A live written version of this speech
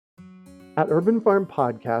At Urban Farm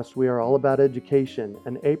Podcast, we are all about education,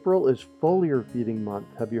 and April is foliar feeding month.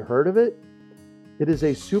 Have you heard of it? It is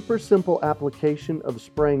a super simple application of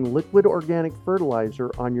spraying liquid organic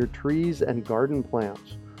fertilizer on your trees and garden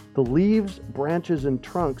plants. The leaves, branches, and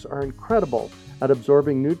trunks are incredible at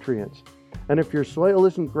absorbing nutrients. And if your soil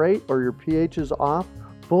isn't great or your pH is off,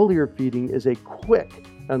 foliar feeding is a quick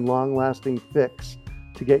and long-lasting fix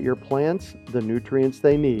to get your plants the nutrients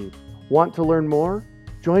they need. Want to learn more?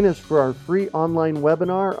 Join us for our free online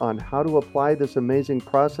webinar on how to apply this amazing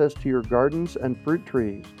process to your gardens and fruit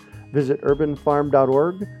trees. Visit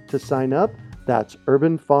urbanfarm.org to sign up. That's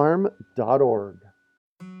urbanfarm.org.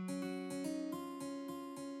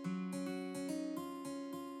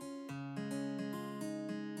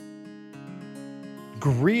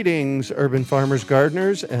 Greetings, urban farmers,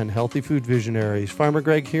 gardeners, and healthy food visionaries. Farmer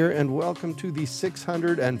Greg here, and welcome to the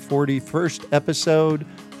 641st episode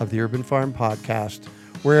of the Urban Farm Podcast,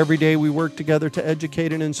 where every day we work together to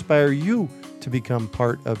educate and inspire you to become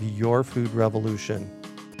part of your food revolution.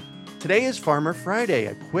 Today is Farmer Friday,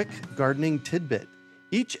 a quick gardening tidbit.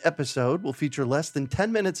 Each episode will feature less than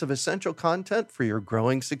 10 minutes of essential content for your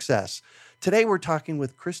growing success. Today we're talking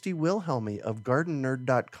with Christy Wilhelmi of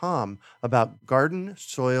GardenNerd.com about garden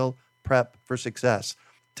soil prep for success.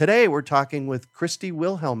 Today we're talking with Christy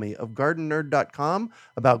Wilhelmi of GardenNerd.com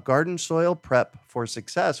about garden soil prep for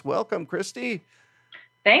success. Welcome, Christy.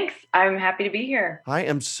 Thanks. I'm happy to be here. I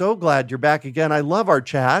am so glad you're back again. I love our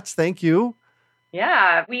chats. Thank you.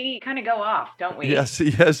 Yeah, we kind of go off, don't we? Yes,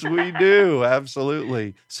 we do.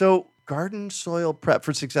 Absolutely. So, garden soil prep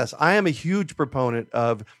for success. I am a huge proponent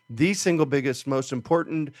of the single biggest, most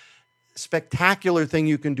important, spectacular thing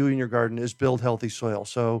you can do in your garden is build healthy soil.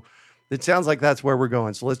 So, it sounds like that's where we're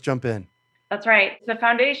going. So, let's jump in. That's right. It's the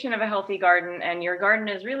foundation of a healthy garden, and your garden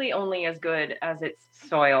is really only as good as its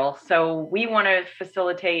soil. So, we want to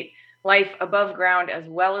facilitate life above ground as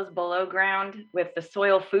well as below ground with the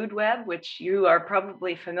soil food web, which you are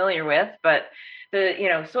probably familiar with. But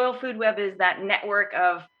the soil food web is that network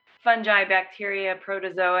of fungi, bacteria,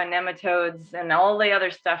 protozoa, nematodes, and all the other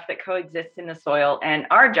stuff that coexists in the soil. And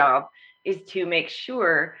our job is to make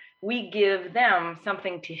sure we give them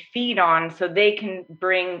something to feed on so they can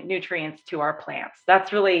bring nutrients to our plants.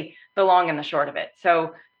 That's really the long and the short of it.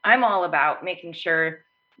 So I'm all about making sure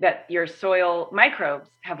that your soil microbes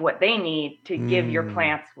have what they need to give your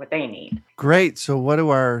plants what they need. Great. So what do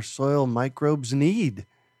our soil microbes need?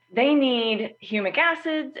 They need humic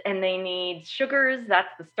acids and they need sugars. That's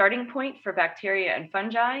the starting point for bacteria and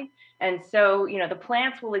fungi. And so, the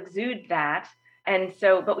plants will exude that. And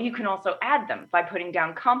so, but you can also add them by putting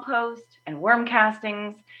down compost and worm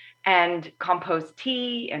castings and compost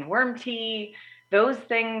tea and worm tea. Those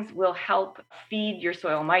things will help feed your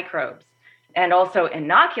soil microbes. And also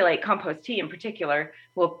inoculate, compost tea in particular,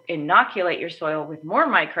 will inoculate your soil with more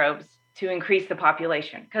microbes to increase the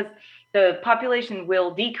population, because the population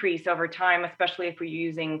will decrease over time, especially if we're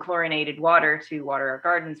using chlorinated water to water our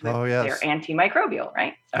gardens with. They're antimicrobial,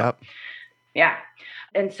 right? So, yeah.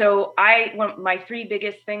 And so my three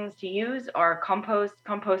biggest things to use are compost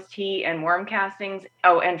tea, and worm castings.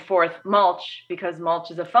 Oh, and fourth, mulch, because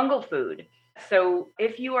mulch is a fungal food. So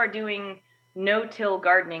if you are doing no-till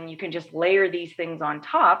gardening, you can just layer these things on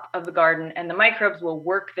top of the garden and the microbes will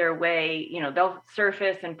work their way, they'll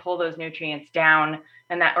surface and pull those nutrients down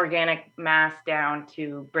and that organic mass down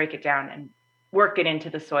to break it down and work it into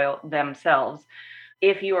the soil themselves.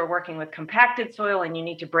 If you are working with compacted soil and you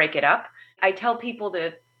need to break it up, I tell people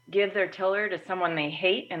to give their tiller to someone they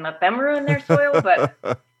hate and let them ruin their soil,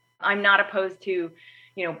 but I'm not opposed to,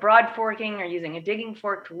 broad forking or using a digging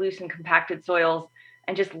fork to loosen compacted soils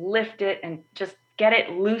and just lift it and just get it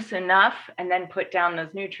loose enough and then put down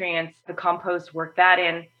those nutrients. The compost, work that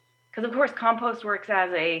in. Because of course, compost works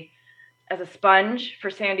as a sponge for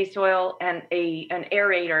sandy soil and an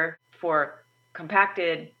aerator for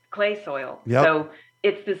compacted clay soil. Yep. So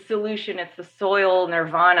it's the solution, it's the soil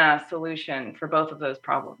nirvana solution for both of those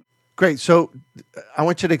problems. Great. So I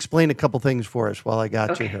want you to explain a couple things for us while I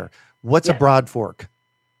got you here. What's a broad fork?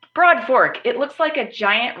 Broad fork. It looks like a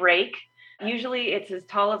giant rake. Usually it's as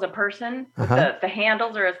tall as a person. The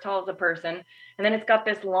handles are as tall as a person. And then it's got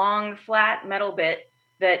this long, flat metal bit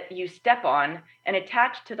that you step on, and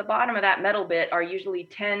attached to the bottom of that metal bit are usually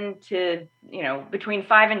 10 to, between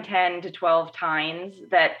 5 and 10 to 12 tines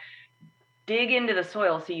that dig into the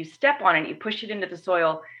soil. So you step on it, you push it into the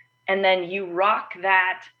soil, and then you rock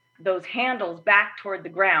those handles back toward the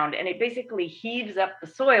ground, and it basically heaves up the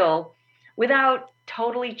soil without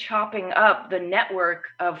totally chopping up the network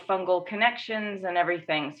of fungal connections and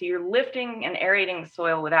everything. So you're lifting and aerating the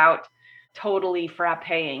soil without totally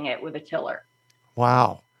frappéing it with a tiller.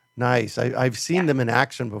 Wow. Nice. I've seen Yeah. them in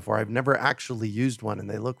action before. I've never actually used one, and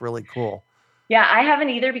they look really cool. Yeah, I haven't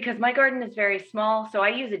either because my garden is very small. So I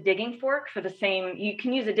use a digging fork for the same. You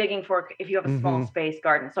can use a digging fork if you have a small space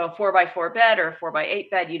garden. So a 4x4 bed or a 4x8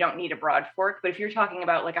 bed, you don't need a broad fork. But if you're talking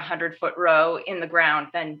about like 100-foot row in the ground,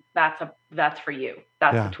 then that's for you.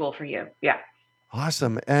 That's the tool for you. Yeah.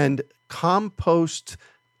 Awesome. And compost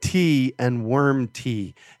tea and worm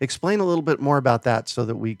tea. Explain a little bit more about that so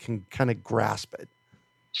that we can kind of grasp it.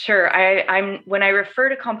 Sure. I'm when I refer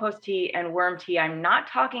to compost tea and worm tea, I'm not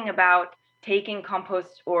talking about taking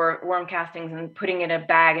compost or worm castings and putting it in a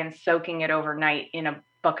bag and soaking it overnight in a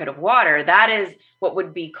bucket of water. That is what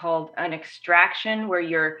would be called an extraction, where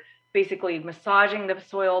you're basically massaging the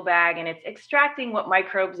soil bag and it's extracting what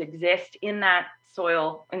microbes exist in that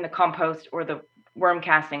soil, in the compost or the worm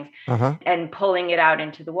castings, and pulling it out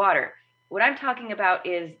into the water. What I'm talking about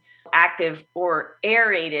is active or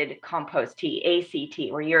aerated compost tea,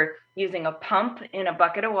 ACT, where you're using a pump in a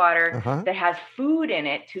bucket of water that has food in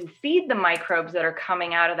it to feed the microbes that are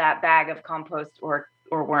coming out of that bag of compost or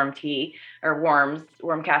worm tea or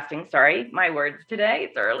worm casting. Sorry, my words today.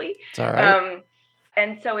 It's early. It's all right.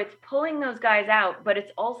 And so it's pulling those guys out, but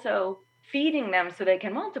it's also feeding them so they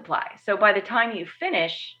can multiply. So by the time you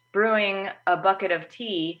finish brewing a bucket of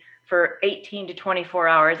tea for 18 to 24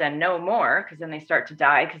 hours and no more, because then they start to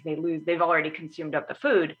die because they've already consumed up the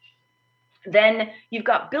food, then you've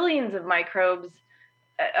got billions of microbes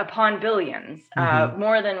upon billions,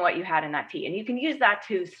 more than what you had in that tea. And you can use that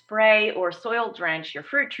to spray or soil drench your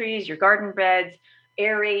fruit trees, your garden beds,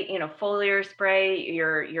 aerate, foliar spray,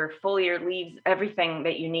 your foliar leaves, everything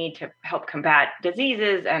that you need to help combat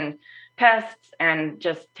diseases and pests, and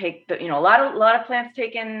just take a lot of plants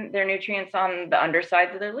take in their nutrients on the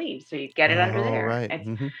undersides of their leaves. So you get it under there. Right.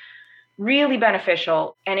 It's really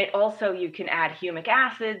beneficial. And it also, you can add humic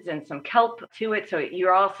acids and some kelp to it. So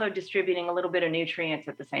you're also distributing a little bit of nutrients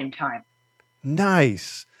at the same time.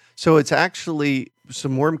 Nice. So it's actually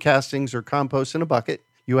some worm castings or compost in a bucket.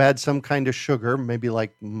 You add some kind of sugar, maybe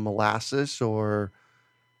like molasses or...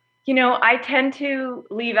 I tend to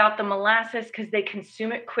leave out the molasses because they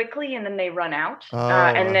consume it quickly and then they run out.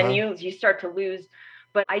 And then you start to lose.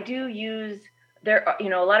 But I do use... a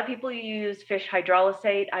lot of people use fish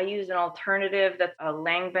hydrolysate. I use an alternative that's a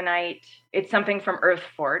langbeinite. It's something from Earth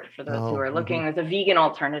Fort, for those who are looking. It's a vegan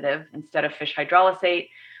alternative instead of fish hydrolysate.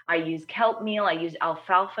 I use kelp meal. I use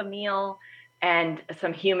alfalfa meal and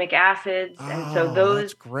some humic acids. And so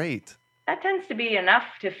that's great. That tends to be enough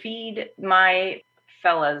to feed my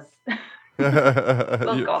fellas.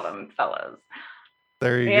 We'll call them fellas.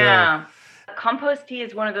 There you go. Yeah. Compost tea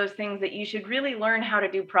is one of those things that you should really learn how to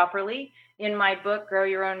do properly. In my book, Grow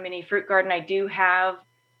Your Own Mini Fruit Garden, I do have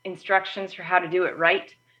instructions for how to do it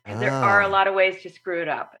right. Because there are a lot of ways to screw it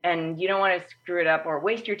up. And you don't want to screw it up or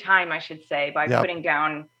waste your time, I should say, by putting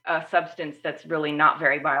down a substance that's really not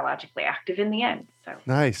very biologically active in the end. So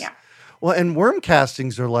nice. Yeah. Well, and worm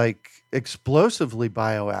castings are like explosively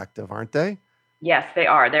bioactive, aren't they? Yes, they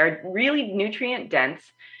are. They're really nutrient dense.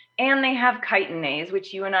 And they have chitinase,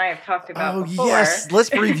 which you and I have talked about before. Yes.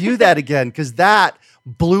 Let's review that again, because that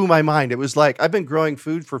blew my mind. It was like, I've been growing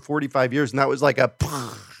food for 45 years, and that was like a...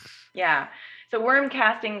 Yeah. So worm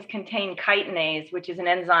castings contain chitinase, which is an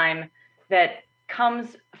enzyme that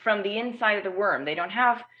comes from the inside of the worm. They don't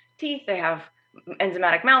have teeth. They have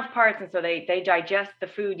enzymatic mouth parts. And so they digest the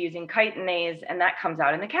food using chitinase, and that comes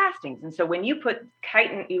out in the castings. And so when you put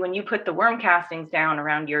the worm castings down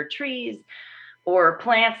around your trees or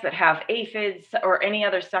plants that have aphids or any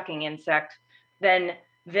other sucking insect, then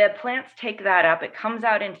the plants take that up. It comes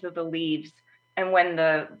out into the leaves. And when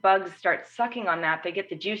the bugs start sucking on that, they get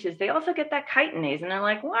the juices. They also get that chitinase. And they're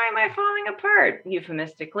like, why am I falling apart?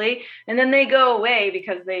 Euphemistically. And then they go away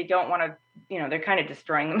because they don't want to, they're kind of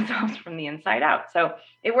destroying themselves from the inside out. So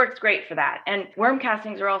it works great for that. And worm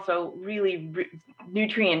castings are also really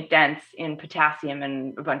nutrient dense in potassium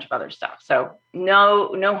and a bunch of other stuff. So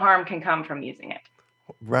no harm can come from using it.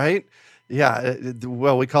 Right? Yeah.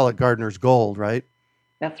 Well, we call it gardener's gold, right?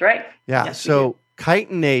 That's right. Yeah. Yes, so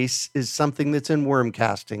chitinase is something that's in worm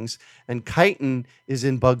castings, and chitin is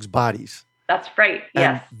in bugs' bodies. That's right.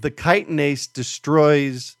 Yes. And the chitinase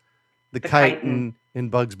destroys the chitin in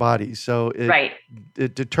bugs' bodies. So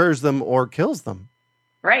it deters them or kills them.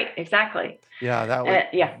 Right. Exactly. Yeah.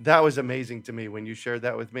 That was amazing to me when you shared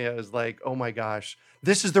that with me. I was like, oh my gosh,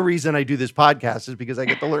 this is the reason I do this podcast, is because I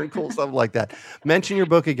get to learn cool stuff like that. Mention your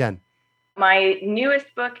book again. My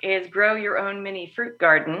newest book is Grow Your Own Mini Fruit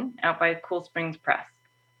Garden, out by Cool Springs Press.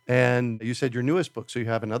 And you said your newest book, so you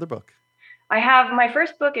have another book. I have, my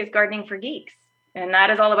first book is Gardening for Geeks. And that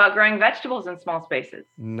is all about growing vegetables in small spaces.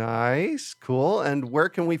 Nice. Cool. And where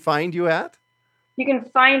can we find you at? You can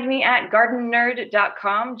find me at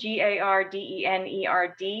gardennerd.com,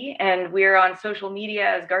 GARDENERD. And we're on social media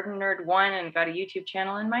as Garden Nerd One, and got a YouTube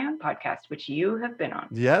channel and my own podcast, which you have been on.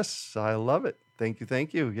 Yes, I love it. Thank you.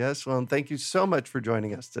 Thank you. Yes. Well, and thank you so much for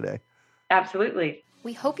joining us today. Absolutely.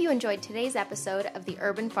 We hope you enjoyed today's episode of the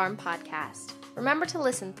Urban Farm Podcast. Remember to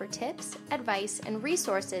listen for tips, advice, and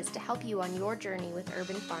resources to help you on your journey with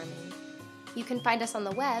urban farming. You can find us on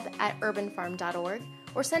the web at urbanfarm.org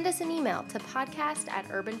or send us an email to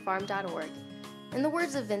podcast@urbanfarm.org. In the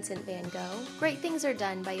words of Vincent van Gogh, great things are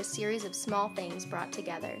done by a series of small things brought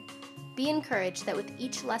together. Be encouraged that with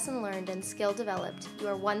each lesson learned and skill developed, you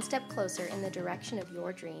are one step closer in the direction of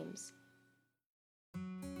your dreams.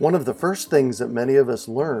 One of the first things that many of us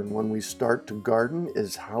learn when we start to garden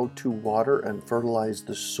is how to water and fertilize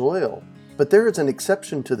the soil. But there is an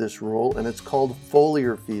exception to this rule, and it's called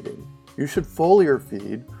foliar feeding. You should foliar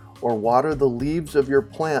feed or water the leaves of your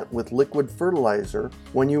plant with liquid fertilizer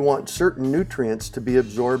when you want certain nutrients to be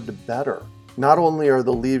absorbed better. Not only are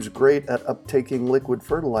the leaves great at uptaking liquid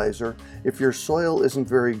fertilizer, if your soil isn't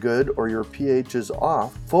very good or your pH is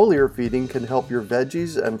off, foliar feeding can help your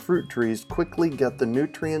veggies and fruit trees quickly get the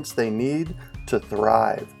nutrients they need to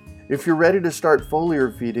thrive. If you're ready to start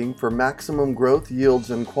foliar feeding for maximum growth,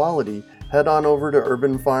 yields, and quality, head on over to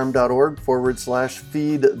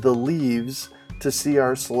urbanfarm.org/feed the leaves to see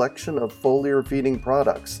our selection of foliar feeding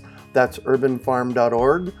products. That's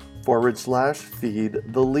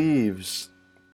urbanfarm.org/feed the leaves.